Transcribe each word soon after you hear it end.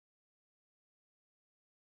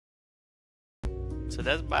So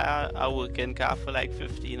let's buy a working car for like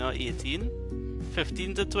 15 or 18,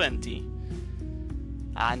 15 to 20,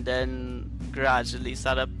 and then gradually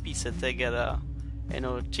start to piece it together. You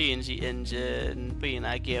know, change the engine, put in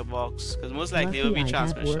a gearbox, because most likely it will be Lucky I have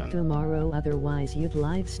work transmission. tomorrow, otherwise you'd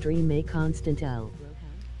live stream a constant L.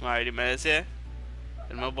 Alright, the minutes here,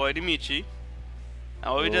 and my boy Dimitri.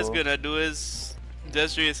 And what we're just gonna do is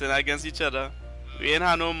just racing against each other. We ain't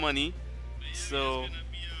have no money, so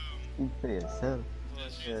Speak for yourself.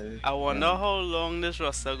 I wonder how long this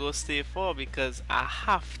roster go stay for, because I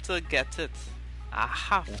have to get it. I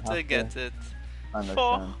have to get it.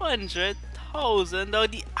 Understand. 400,000. Now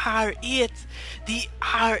the R8, the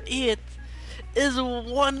R8 is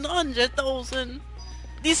 100,000.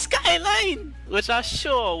 The Skyline, which I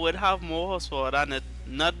sure would have more horsepower than it,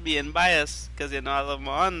 not being biased, because you know I love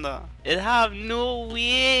my Honda. It have no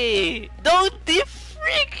way. Don't the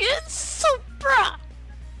freaking Supra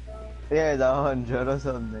Yeah, it's 100 or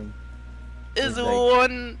something. is It's like-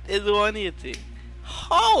 180.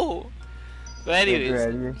 How? But Get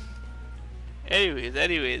ready.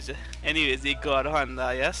 anyways, they got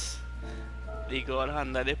Honda, yes. They got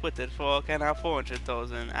Honda. They put it for kind of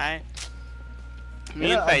 400,000. Me Yeah,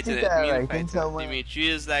 and I fighting think it. I Me and like fighting in it. someone- Dimitri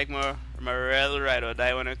is like my real ride or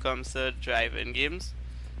die when it comes to driving games.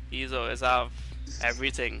 He's always have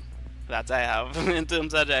everything that I have in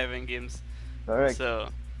terms of driving games. Correct. So,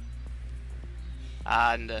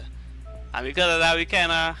 and because of that, we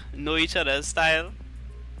kind of know each other's style.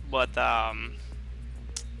 But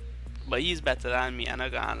he's better than me. I'm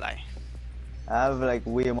not gonna lie. I have like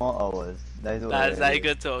way more hours. That's what That's it like is.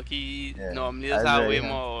 good talk. He Yeah, normally that's does have very way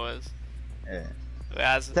hard. more hours. Yeah.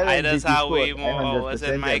 Whereas Tell I him just GT have way Sport, more hours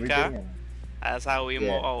in 100% my car. everything, I just have way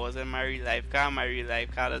more Yeah. hours in my real life car. My real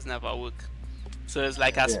life car does never work. So it's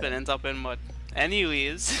like a Yeah. spinning top in mud.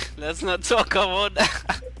 Anyways, let's not talk about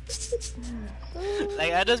that.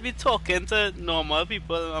 Like I just be talking to normal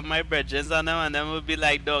people on my bridges and them will be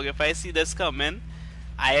like, dog, if I see this coming,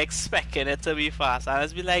 I expecting it to be fast. And I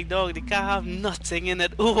just be like, dog, the car have nothing in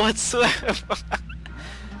it whatsoever.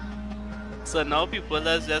 So now people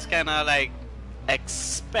just kinda like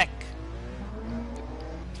expect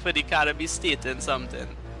for the car to be stating something.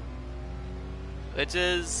 Which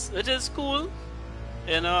is cool.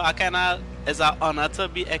 You know, I kinda it's an honor to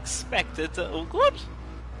be expected to oh good.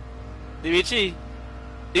 Dimitri,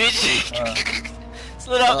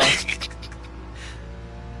 slow down.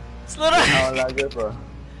 Slow down. How long ago, bro?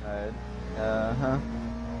 Alright.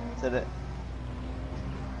 So that.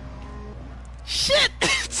 Shit.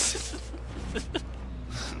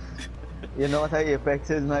 You know what Apex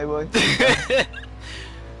is, my boy?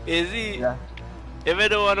 Is he? Yeah. If I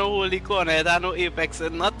don't want to hold the corner, it have no apex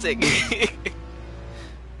and nothing. It's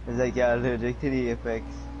like you're allergic to the Apex.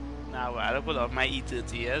 Nah, well, I don't pull out my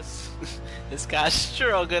E30, yes. This car's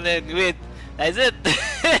struggling. Wait, that's it.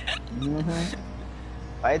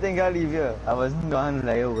 I think I'll leave you. I wasn't gonna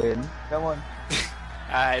let you win. Come on.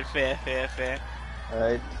 Alright, fair.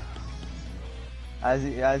 Alright.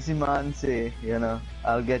 As the man say, you know,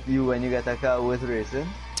 I'll get you when you get a car worth racing.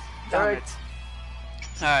 Damn it.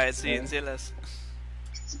 Alright, see you in less.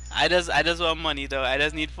 I just want money though. I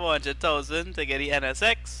just need 400,000 to get the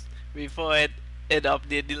NSX before it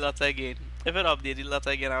update the lot again. If it update the lot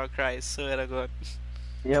again, I'll cry. So it'll go.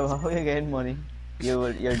 Yeah, well, how you getting money?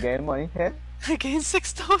 You're getting money here? I gained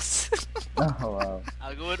 6,000. Oh wow.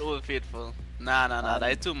 I'll go with Old Faithful. Nah.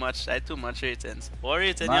 That's too much. That's too much ratings. What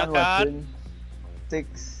rating Man, your card? watching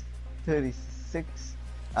 636.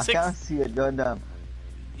 I Six- can't see it, goddamn.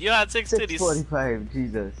 You had 630. 645,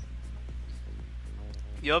 Jesus.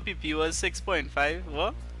 Your PP was 6.5.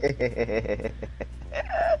 What?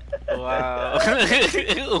 Wow.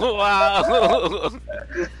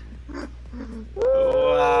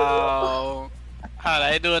 Wow. Had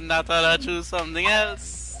I done that, I'd have choose something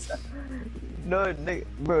else. No,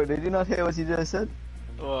 bro, did you not hear what you just said?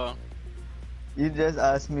 What? You just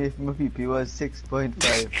asked me if my PP was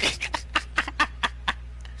 6.5.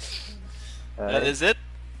 That is it?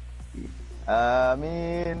 I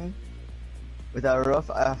mean, with a rough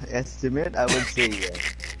estimate, I would say yes.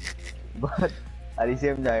 But at the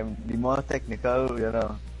same time, the more technical, you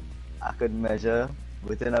know, I could measure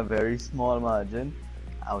within a very small margin,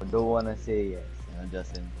 I don't want to say yes, you know,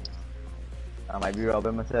 just in. I might be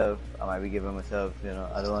robbing myself, I might be giving myself, you know,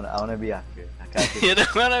 I want to be accurate. I can't say You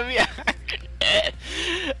don't wanna be alright.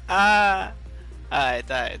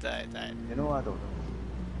 You know what, I don't know.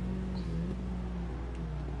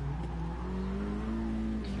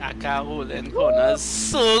 I can't hold in corners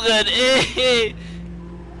so good. Eh.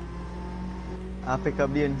 I pick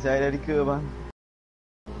up the inside of the curb, man.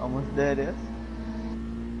 Almost there, yes?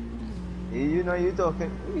 You know you talking.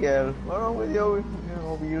 Yeah, what's wrong with your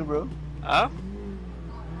wheel, bro? Huh?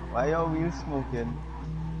 Why your wheel smoking?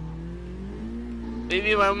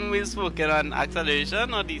 Maybe when we smoking on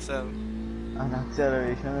acceleration or diesel? And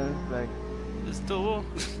acceleration is like. It's turbo.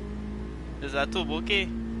 Is that turbo okay?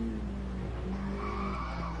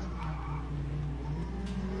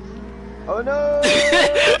 Oh no!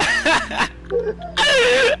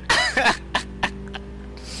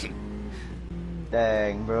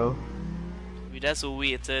 Dang, bro. We just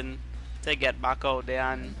waiting to get back out there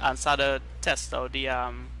and start to test out the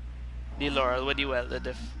Laurel with the welded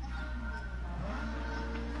diff.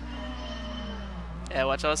 Yeah,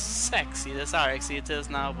 watch how sexy this RX-8 is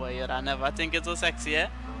now, boy. I never think it's so sexy, eh?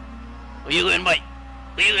 Where you going, boy?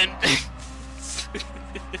 Where you going?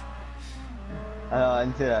 I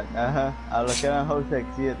see that. I look at how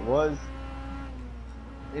sexy it was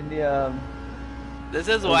in the This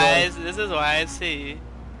is why I say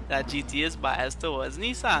that GT is biased towards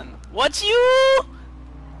Nissan. What you?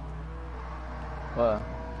 What?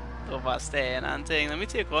 Overstaying and thing. Let me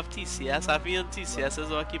take off TCS. I feel TCS is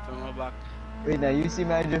what keeping me back. Wait, now you see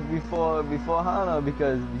my drift beforehand or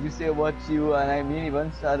because you say what you and I mean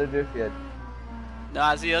even started drift yet? No,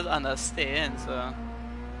 I see you understaying, so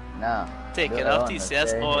Nah. taking don't off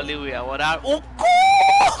TCS understand. all the way. What I oh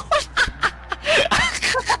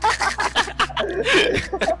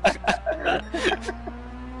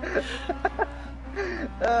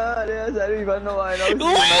Yes, I don't even know why I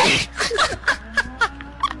know. Wait!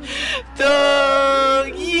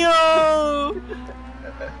 Dog, yo!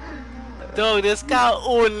 Dog, this car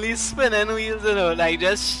only spinning wheels, you know, like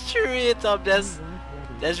just straight up, just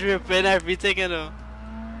ripping everything, you know.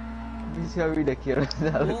 This is how ridiculous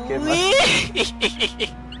that came out. Wee!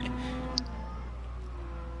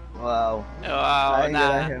 Wow. Wow, I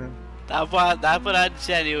nah. get it. That put a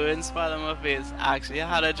genuine smile on my face. Actually, I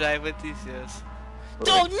had a drive with TCS. Right.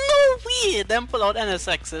 Dog, no way! Them pull out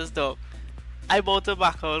NSXs, dog. I bought a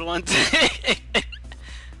back out one day.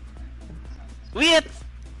 Wait!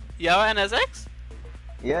 You have an NSX?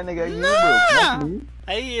 Yeah, nigga, you Nah! broke, not me.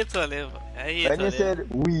 I hate Olive. I hate When you Olive. said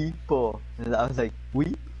we, Paul, I was like,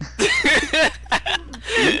 we?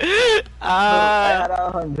 I Ah, had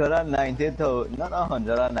 190,000, not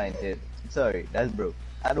 190, sorry, that's broke.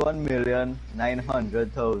 I had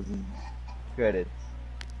 1,900,000 credits.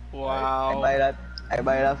 wow. I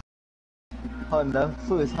buy that Honda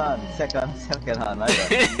first hand, second hand, like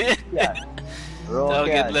that. Yeah. Raw Dog,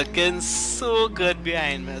 it cash. looking so good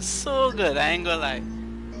behind me. So good, I ain't gonna lie.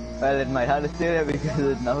 Well, it might have to stay there because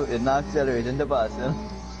it's now accelerating the pass, you know?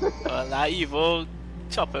 Well, that Evo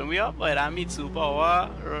chopping me up, boy. That Mitsu power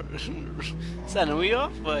sending me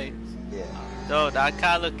off, boy. Yeah. Dog, that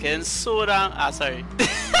car looking so damn. Ah, sorry.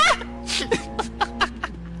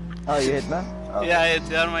 Oh, you hit me? Oh. Yeah,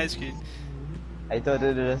 it's on my screen. I thought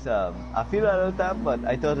it was I feel a little tap, but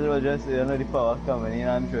I thought it was just, the power coming in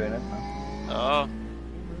and throwing it. Oh.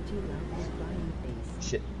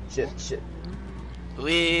 Shit.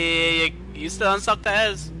 Wait, you still on suck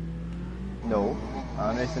tires? No,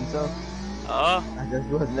 I don't think so. Oh. I just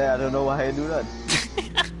wasn't there, I don't know why I do that.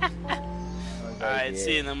 Alright,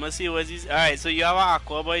 see, let me see what he's. Alright, so you have an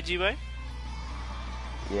Aqua boy, G boy?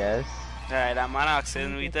 Yes. Alright, that man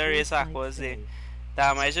asking me to race Aquas there.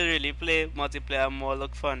 Damn, I should really play multiplayer more,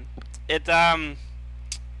 look fun.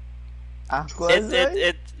 Aquas,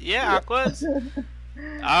 Yeah, Aquas.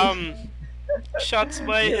 Shots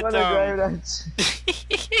by You it, wanna drive that?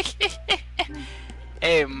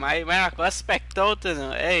 Hey, my Aqua spec out, you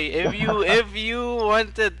know. Hey, if you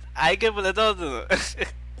wanted, I can pull it out, you know.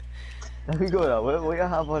 Let me go now, what you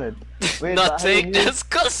have on it? Wait, Nothing, behind you. just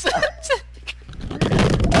cause.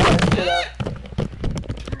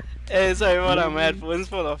 Hey, sorry about that, my headphones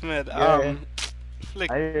full of mid. Yeah. Flick.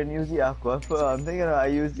 I didn't use the Aqua, I'm thinking I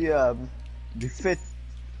used the Fit.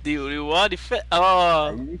 The reward, the fit. I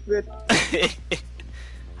Oh. use the Fit.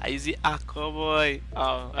 I use the Aqua boy. Oh,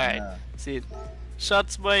 alright. Yeah. See,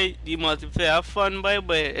 shots boy, the multiplayer fun boy,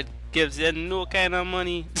 but it gives you no kind of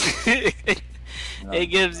money. No. It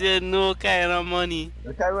gives you no kind of money.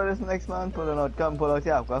 Look at what this next man pulling out, come pull out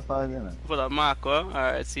the Aqua fast, you know. Pull out my Aqua.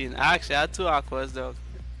 Alright, see. I actually had two Aquas, dog.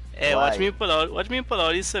 Hey, Why? watch me pull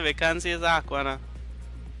out the Civic and say it's Aqua now.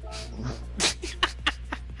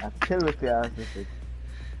 I kill with your ass with it.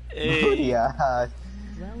 Hey. Yeah,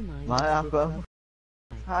 Well, my Aqua.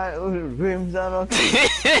 Hi, rims are not.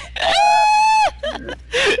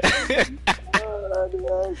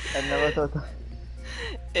 I never thought that.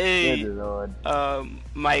 Hey, Good Lord.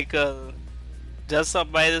 Michael. Just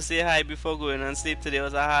up by to say hi before going and sleep. Today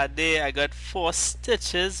was a hard day. I got 4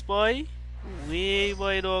 stitches, boy. Way,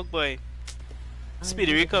 boy, dog, boy.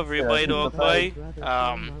 Speedy recovery, Yeah, boy, super dog, fine. boy.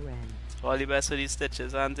 All the best for these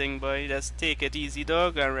stitches and thing, boy. Just take it easy,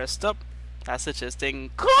 dog, and rest up. That stitches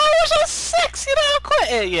thing, gosh, that's sexy, dog.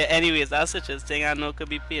 Yeah, anyways, that stitches thing I know could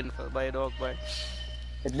be painful, boy, dog, boy.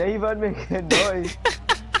 It never even making noise.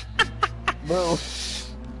 Bro.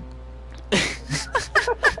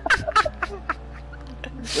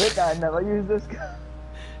 Wait, I never use this.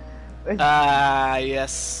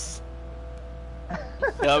 Yes.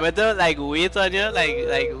 Yo, better like wait on you,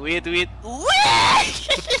 like wait.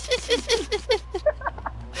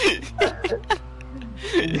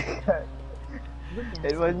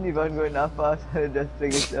 It wasn't even going that fast, it just took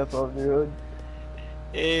itself off the road.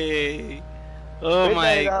 Hey. Oh Wait,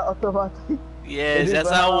 my. automatic. Yeah, It it's is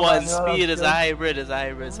just one a hour one manual speed, it's a option. hybrid,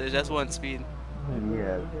 so it's just one speed.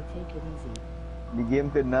 Yeah. The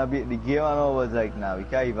game could not be, the game I know was like, nah, we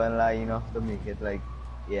can't even lie enough to make it like,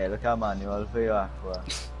 yeah, look at manual for your Aqua.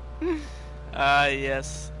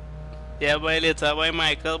 Yes. Yeah, boy, later, boy,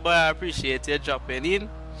 Michael, boy, I appreciate you dropping in.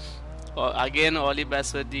 Again, all the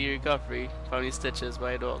best with the recovery from the stitches,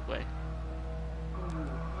 boy, dog, boy.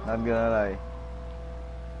 Not gonna lie.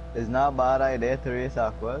 It's not a bad idea to race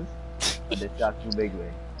Aquas, but they start too big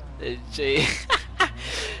way.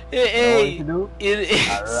 Hey, You know what it to do? is.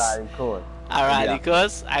 A rally course. Alright, Yeah.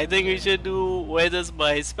 because I think we should do Wettest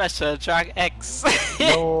by Special Track X.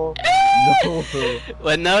 No, no.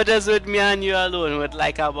 But now just with me and you alone, with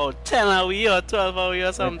like about 10 a week or 12 a week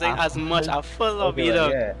or something, as much a full of you,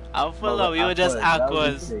 dog. Yeah. A full But of you, just that would be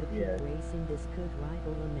aquas. sick, yeah. Racing this could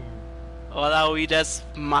rival a man. All that we just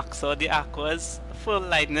max out the aquas, full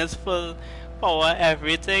lightness, full power,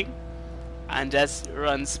 everything, and just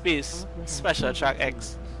run space. Special Track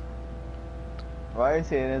X. Why are you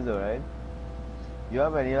saying this though, right? You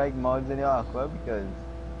have any like mods in your Aqua? Because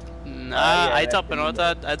Nah, yeah, I that's topping out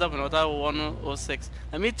pretty at 106.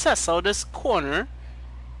 Let me test out this corner.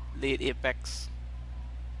 Late apex.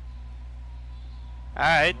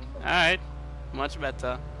 Alright. Much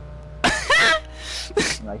better.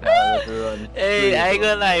 like I have to run. Hey, I ain't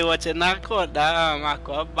gonna lie, watching that corner, that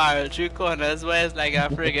Aqua barrel through corners where it's like a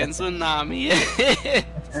friggin' tsunami.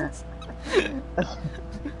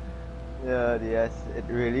 Yeah, yes, it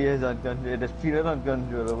really is uncontrollable. It feels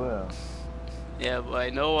uncontrollable. Yeah,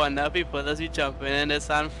 boy, no wonder people just be jumping in the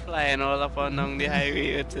sun, flying all up and down the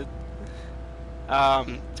highway with it.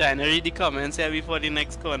 Trying to read the comments here before the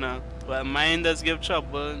next corner. Well, mine does give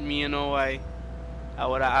trouble, me you know why. I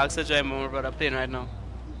would have asked to join my brother playing right now.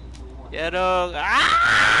 Yeah, dog.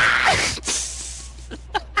 Ah!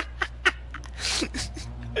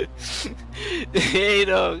 Hey,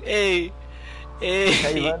 dog. Hey.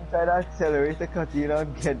 I even try to accelerate the cutscene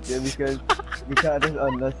and get there because you can't just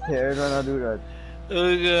understand when I do that.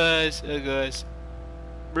 Oh gosh.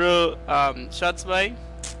 Bro, shots by.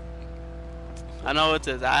 I know what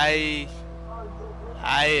it is.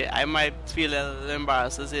 I might feel a little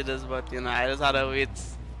embarrassed to say this, but you know, I just had to wait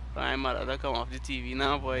for my mother to come off the TV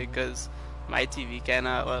now, boy, because my TV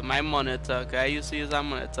well, my monitor, cause I used to use a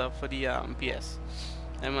monitor for the PS.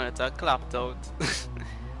 My monitor clapped out.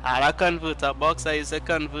 I had a converter box. I used to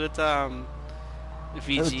convert VGA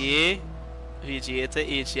to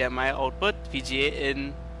HDMI output,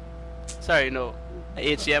 HDMI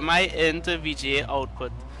into VGA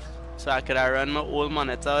output, so I could run my old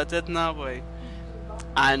monitor with it now, boy.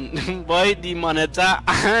 And boy, the monitor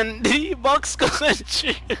and the box going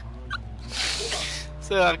through.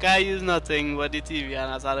 So I can't use nothing but the TV, and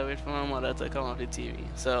I had to wait for my mother to come off the TV.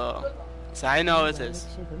 So I know it is.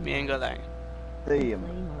 Me ain't gonna lie. Same.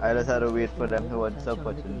 I just had to wait for them to watch stop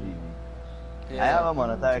watching TV. I have a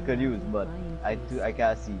monitor I could use, but I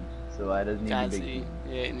can't see, so I just need a Can't big see. TV.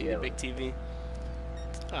 Yeah, you need a big TV.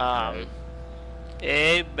 Right.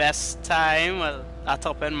 Hey, best time. Well, I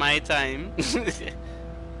top in my time.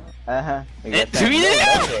 Uh-huh.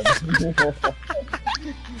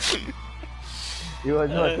 You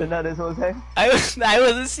was watching that this whole time? I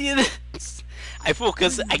wasn't seeing it. I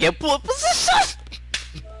focus. I get pole position.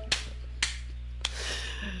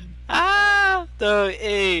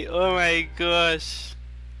 Hey, oh my gosh.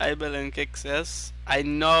 I believe success. I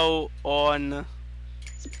know on.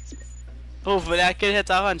 Hopefully I can hit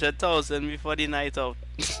 100,000 before the night out.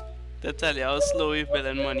 To tell you how slow we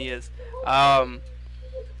billing money is.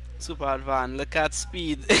 Super advanced. Look at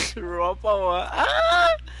speed. Raw power.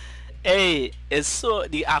 Hey,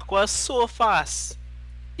 the aqua is so fast.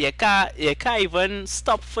 You can't even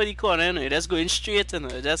stop for the corner, you know. You're just going straight, you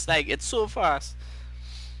know. Just like it's so fast.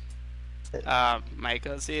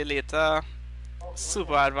 Michael say later.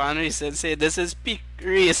 Super advanced racing say this is peak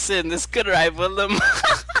racing. This could rival them.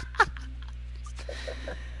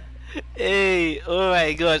 Hey, oh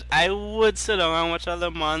my gosh. I would sit down and watch all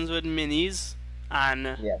the Mans with minis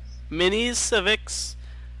and Yes. minis, Civics,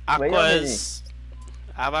 Where your mini? Aquas.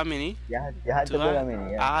 I have a mini. You had to Too, build a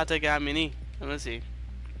mini, yeah. I had to get a mini. Let me see.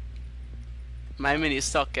 My mini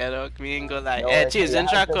stuck, dog. Me ain't gonna lie. No, Hey, you cheese, had in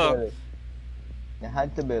to track build up. it. You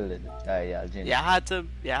had to build it. Yeah, Jimmy. You had to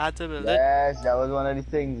build it. Yes, that was one of the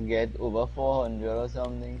things. Get over 400 or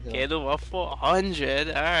something. So. Get over 400.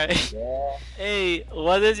 Alright. Yeah. Hey,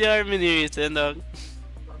 what is your mini rating, dog?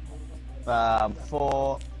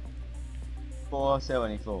 474.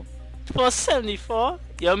 474.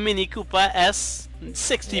 Your Mini Cooper S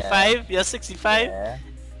 65. You're 65. Yeah.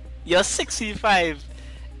 You're 65.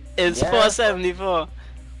 It's Yeah. 474.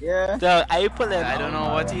 Yeah. So I put in. I don't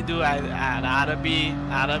know what he do. I'd rather be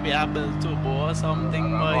able to turbo or something,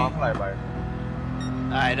 boy.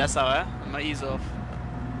 Alright, that's alright. I'm gonna ease off.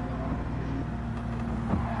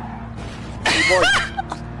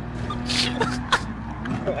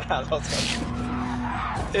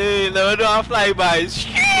 Hey, never do a flyby.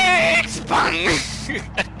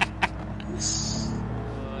 Bang!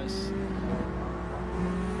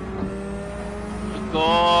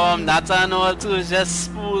 Come, that's an all too, just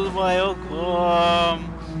spool boy, oh come.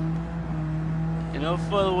 You know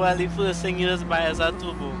full well the first thing you just buy is a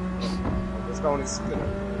turbo. This one is spinner.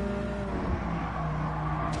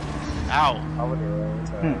 Ow. I would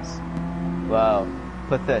have Wow.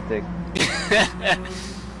 Pathetic.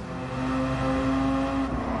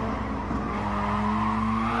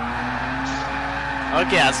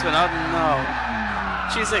 Okay, I spin out now.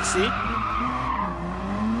 360.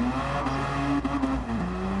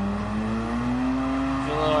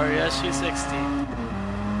 Glorious 360.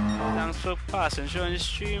 Thanks for passing through on the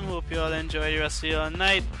stream. Hope you all enjoy the rest of your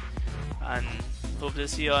night. And hope to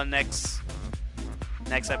see you all next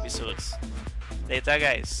episodes. Later,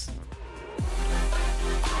 guys.